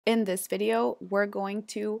In this video, we're going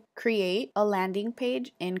to create a landing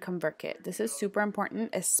page in ConvertKit. This is super important,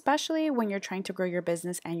 especially when you're trying to grow your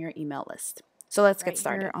business and your email list. So let's get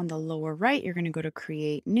started. Here on the lower right, you're going to go to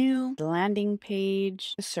create new landing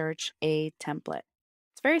page, search a template.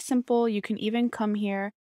 It's very simple. You can even come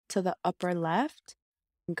here to the upper left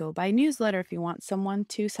and go by newsletter if you want someone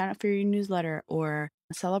to sign up for your newsletter or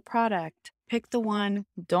sell a product. Pick the one,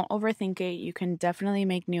 don't overthink it. You can definitely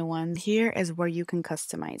make new ones. Here is where you can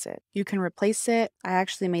customize it. You can replace it. I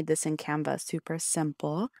actually made this in Canva, super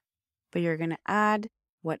simple, but you're going to add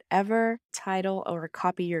whatever title or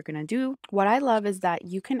copy you're going to do. What I love is that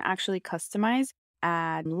you can actually customize,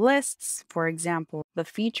 add lists, for example, the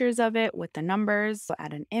features of it with the numbers, so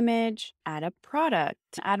add an image, add a product,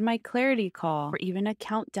 add my clarity call, or even a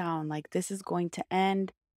countdown, like this is going to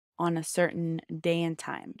end on a certain day and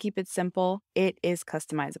time. Keep it simple. It is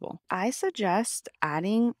customizable. I suggest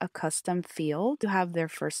adding a custom field to have their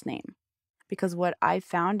first name, because what I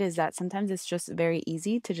found is that sometimes it's just very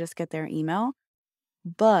easy to just get their email,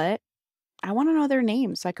 but I want to know their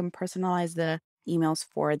name so I can personalize the emails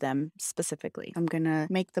for them specifically. I'm going to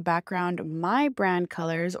make the background my brand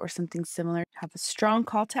colors or something similar. Have a strong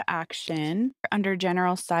call to action. Under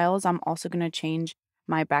general styles, I'm also going to change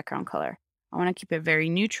my background color. I want to keep it very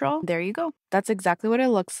neutral. There you go. That's exactly what it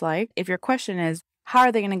looks like. If your question is, how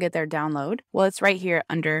are they going to get their download? Well, it's right here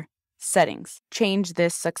under settings. Change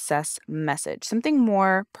this success message, something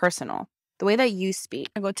more personal. The way that you speak.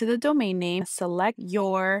 Go to the domain name, select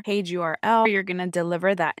your page URL. You're going to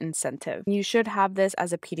deliver that incentive. You should have this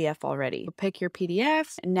as a PDF already. Pick your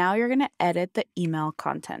PDF. And now you're going to edit the email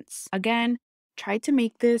contents. Again, try to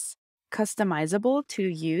make this customizable to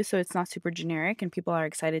you so it's not super generic and people are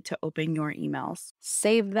excited to open your emails.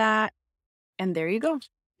 Save that, and there you go.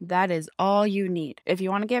 That is all you need. If you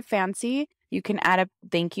want to get fancy, you can add a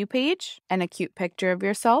thank you page and a cute picture of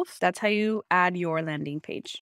yourself. That's how you add your landing page.